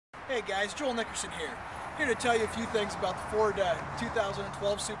Hey guys, Joel Nickerson here to tell you a few things about the Ford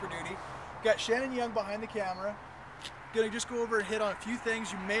 2012 SuperDuty. Got Shannon Young behind the camera. Gonna just go over and hit on a few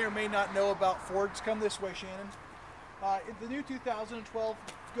things you may or may not know about Fords. Come this way, Shannon. The new 2012,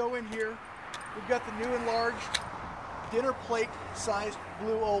 go in here. We've got the new enlarged dinner plate sized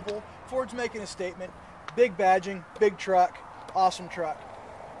blue oval. Ford's making a statement. Big badging, big truck, awesome truck.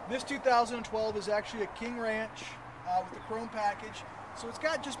 This 2012 is actually a King Ranch with the chrome package. So it's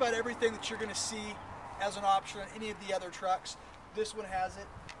got just about everything that you're going to see as an option on any of the other trucks. This one has it.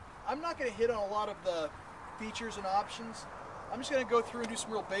 I'm not going to hit on a lot of the features and options. I'm just going to go through and do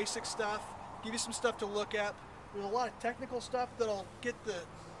some real basic stuff, give you some stuff to look at. There's a lot of technical stuff that I'll get the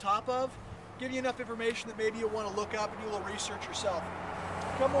top of, give you enough information that maybe you'll want to look up and do a little research yourself.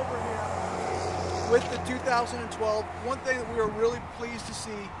 Come over here with the 2012. One thing that we were really pleased to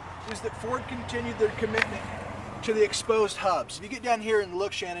see is that Ford continued their commitment to the exposed hubs. If you get down here and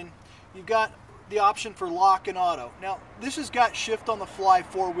look, Shannon, you've got the option for lock and auto. Now, this has got shift on the fly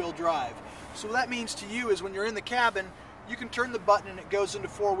four-wheel drive. So what that means to you is when you're in the cabin, you can turn the button and it goes into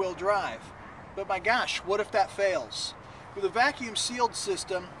four-wheel drive. But my gosh, what if that fails? With a vacuum sealed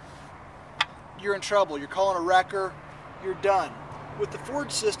system, you're in trouble. You're calling a wrecker, you're done. With the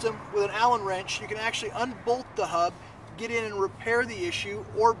Ford system, with an Allen wrench, you can actually unbolt the hub, get in and repair the issue,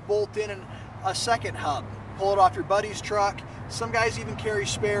 or bolt in a second hub. Pull it off your buddy's truck. Some guys even carry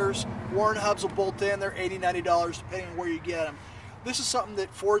spares. Warren hubs will bolt in. They're $80, $90 depending on where you get them. This is something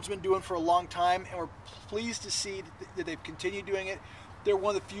that Ford's been doing for a long time, and we're pleased to see that they've continued doing it. They're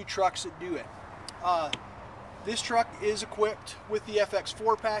one of the few trucks that do it. This truck is equipped with the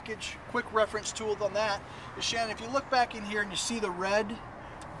FX4 package. Quick reference tool on that is, Shannon, if you look back in here and you see the red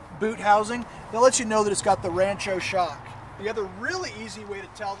boot housing, that lets you know that it's got the Rancho shock. The other really easy way to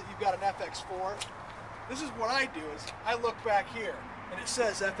tell that you've got an FX4, this is what I do, is I look back here and it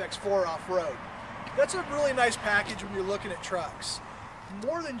says FX4 off-road. That's a really nice package when you're looking at trucks.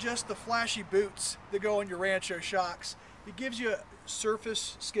 More than just the flashy boots that go on your Rancho shocks, it gives you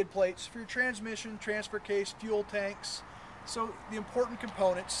surface skid plates for your transmission, transfer case, fuel tanks. So the important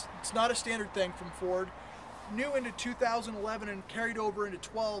components, it's not a standard thing from Ford. New into 2011 and carried over into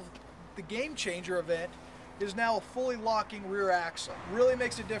 12, the Game Changer event is now a fully locking rear axle. Really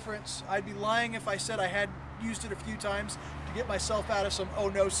makes a difference. I'd be lying if I said I had used it a few times to get myself out of some oh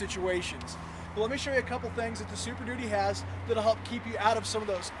no situations. But let me show you a couple things that the SuperDuty has that'll help keep you out of some of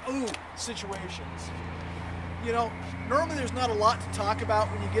those ooh situations. You know, normally there's not a lot to talk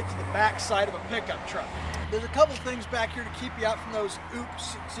about when you get to the back side of a pickup truck. There's a couple things back here to keep you out from those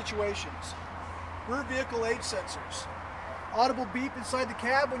oops situations. Rear vehicle age sensors. Audible beep inside the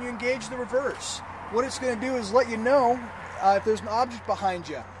cab when you engage the reverse. What it's going to do is let you know if there's an object behind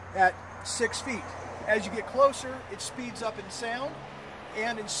you at 6 feet. As you get closer, it speeds up in sound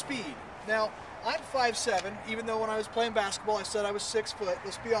and in speed. Now, I'm 5'7", even though when I was playing basketball I said I was 6 foot.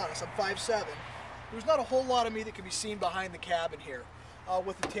 Let's be honest, I'm 5'7". There's not a whole lot of me that can be seen behind the cabin here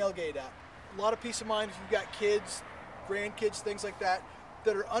with the tailgate up. A lot of peace of mind if you've got kids, grandkids, things like that,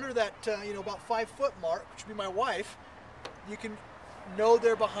 that are under that about 5 foot mark, which would be my wife. You can know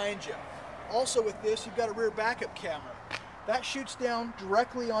they're behind you. Also with this, you've got a rear backup camera. That shoots down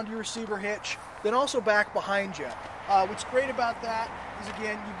directly onto your receiver hitch, then also back behind you. What's great about that is,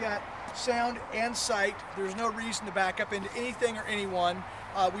 again, you've got sound and sight. There's no reason to back up into anything or anyone.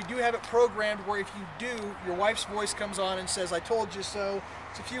 We do have it programmed where if you do, your wife's voice comes on and says, I told you so.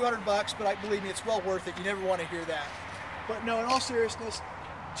 It's a few $100, but believe me, it's well worth it. You never want to hear that. But no, in all seriousness,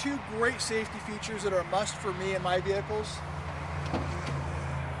 two great safety features that are a must for me in my vehicles.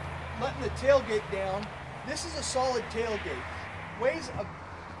 Letting the tailgate down. This is a solid tailgate. Weighs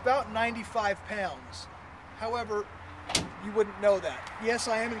about 95 pounds. However, you wouldn't know that. Yes,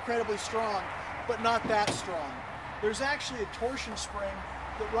 I am incredibly strong, but not that strong. There's actually a torsion spring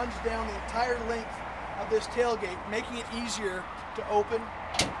that runs down the entire length of this tailgate, making it easier to open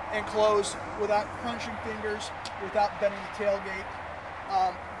and close without crunching fingers, without bending the tailgate.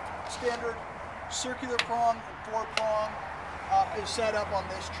 Standard circular prong and 4-prong is set up on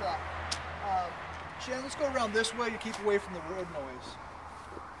this truck. Shannon, let's go around this way to keep away from the road noise.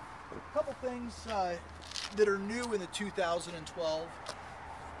 A couple things that are new in the 2012.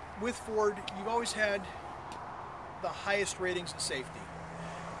 With Ford, you've always had the highest ratings in safety.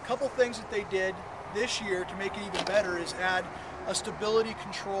 A couple things that they did this year to make it even better is add a stability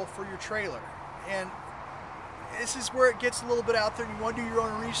control for your trailer. And this is where it gets a little bit out there and you want to do your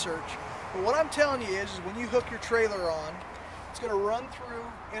own research. But what I'm telling you is when you hook your trailer on, it's going to run through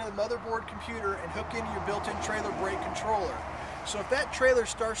into the motherboard computer and hook into your built-in trailer brake controller. So if that trailer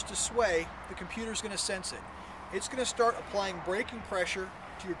starts to sway, the computer's going to sense it. It's going to start applying braking pressure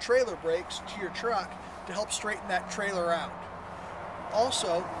to your trailer brakes to your truck to help straighten that trailer out.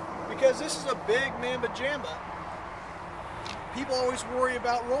 Also, because this is a big mamba jamba, people always worry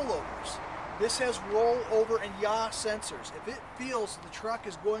about rollovers. This has rollover and yaw sensors. If it feels the truck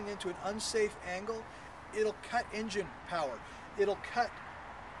is going into an unsafe angle, it'll cut engine power. It'll cut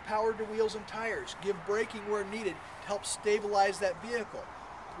power to wheels and tires, give braking where needed to help stabilize that vehicle.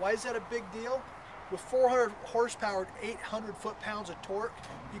 Why is that a big deal? With 400 horsepower and 800 foot-pounds of torque,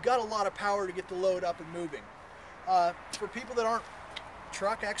 you got a lot of power to get the load up and moving. For people that aren't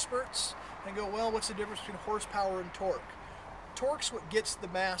truck experts and go, well, what's the difference between horsepower and torque? Torque's what gets the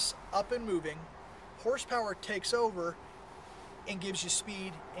mass up and moving. Horsepower takes over and gives you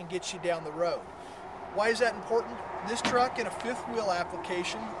speed and gets you down the road. Why is that important? This truck in a fifth wheel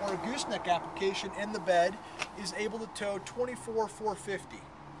application or a gooseneck application in the bed is able to tow 24,450.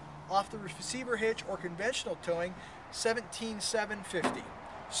 Off the receiver hitch or conventional towing, 17,750.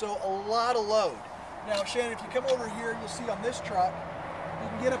 So a lot of load. Now Shannon, if you come over here, you'll see on this truck, you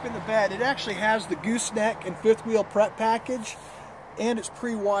can get up in the bed. It actually has the gooseneck and fifth wheel prep package, and it's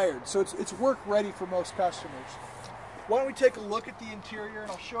pre-wired, so it's work ready for most customers. Why don't we take a look at the interior,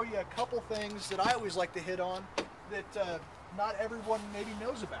 and I'll show you a couple things that I always like to hit on that not everyone maybe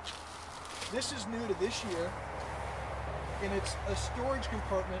knows about. This is new to this year, and it's a storage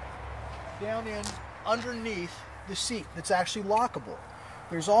compartment down in underneath the seat that's actually lockable.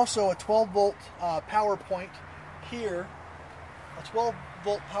 There's also a 12-volt power point here, a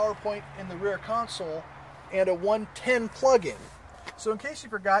 12-volt power point in the rear console, and a 110 plug-in. So in case you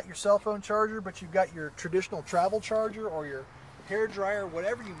forgot your cell phone charger, but you've got your traditional travel charger or your hair dryer,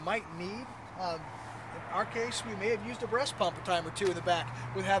 whatever you might need. In our case, we may have used a breast pump a time or two in the back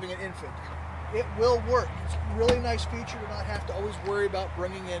with having an infant. It will work. It's a really nice feature to not have to always worry about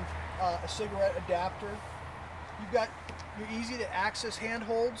bringing in a cigarette adapter. You've got your easy to access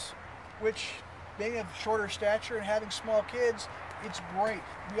handholds, which being of shorter stature and having small kids, it's great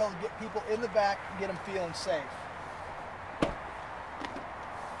to be able to get people in the back and get them feeling safe.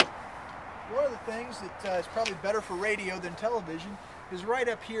 One of the things that is probably better for radio than television is right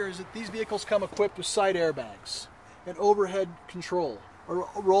up here is that these vehicles come equipped with side airbags and overhead control, or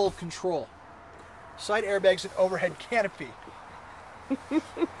roll control. Side airbags and overhead canopy.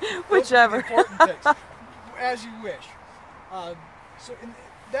 Whichever. Important things, as you wish.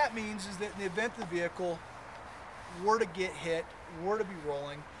 That means is that in the event the vehicle were to get hit, were to be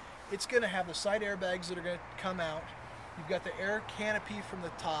rolling, it's going to have the side airbags that are going to come out. You've got the air canopy from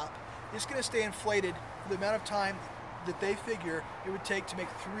the top. It's going to stay inflated for the amount of time that they figure it would take to make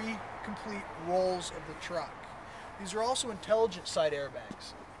 3 complete rolls of the truck. These are also intelligent side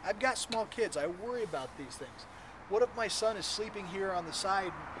airbags. I've got small kids. I worry about these things. What if my son is sleeping here on the side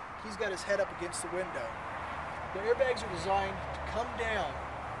and he's got his head up against the window? The airbags are designed to come down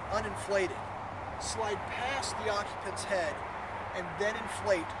uninflated, slide past the occupant's head, and then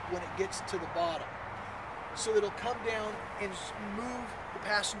inflate when it gets to the bottom. So that it'll come down and move the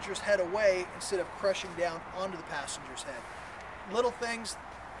passenger's head away instead of crushing down onto the passenger's head. Little things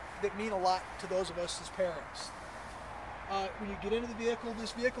that mean a lot to those of us as parents. When you get into the vehicle,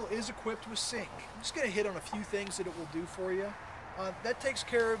 this vehicle is equipped with sync. I'm just going to hit on a few things that it will do for you. That takes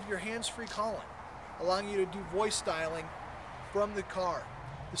care of your hands-free calling, allowing you to do voice styling from the car.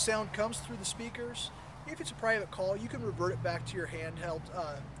 The sound comes through the speakers. If it's a private call, you can revert it back to your handheld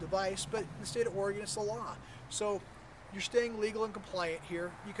device, but in the state of Oregon, it's the law. So you're staying legal and compliant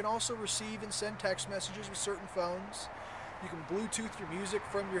here. You can also receive and send text messages with certain phones. You can Bluetooth your music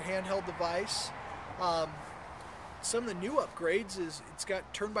from your handheld device. Some of the new upgrades is it's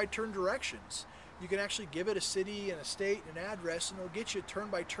got turn-by-turn directions. You can actually give it a city and a state and an address, and it'll get you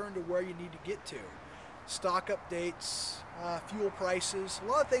turn-by-turn to where you need to get to. Stock updates, fuel prices,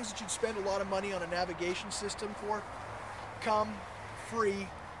 a lot of things that you'd spend a lot of money on a navigation system for come free.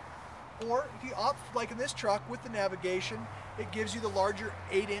 Or if you opt, like in this truck with the navigation, it gives you the larger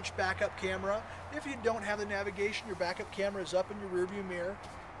 8-inch backup camera. If you don't have the navigation, your backup camera is up in your rearview mirror.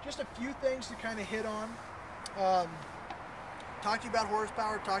 Just a few things to kind of hit on. Talk to you about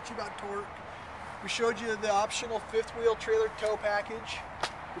horsepower, talk to you about torque. We showed you the optional fifth wheel trailer tow package.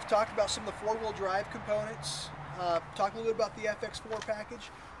 We've talked about some of the 4-wheel drive components. Talked a little bit about the FX4 package.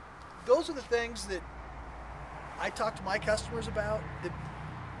 Those are the things that I talk to my customers about that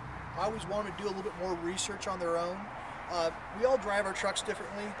I always want to do a little bit more research on their own. We all drive our trucks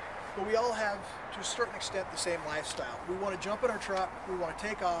differently, but we all have, to a certain extent, the same lifestyle. We want to jump in our truck, we want to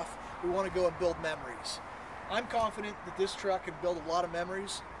take off, we want to go and build memories. I'm confident that this truck can build a lot of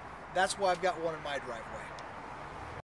memories. That's why I've got one in my driveway.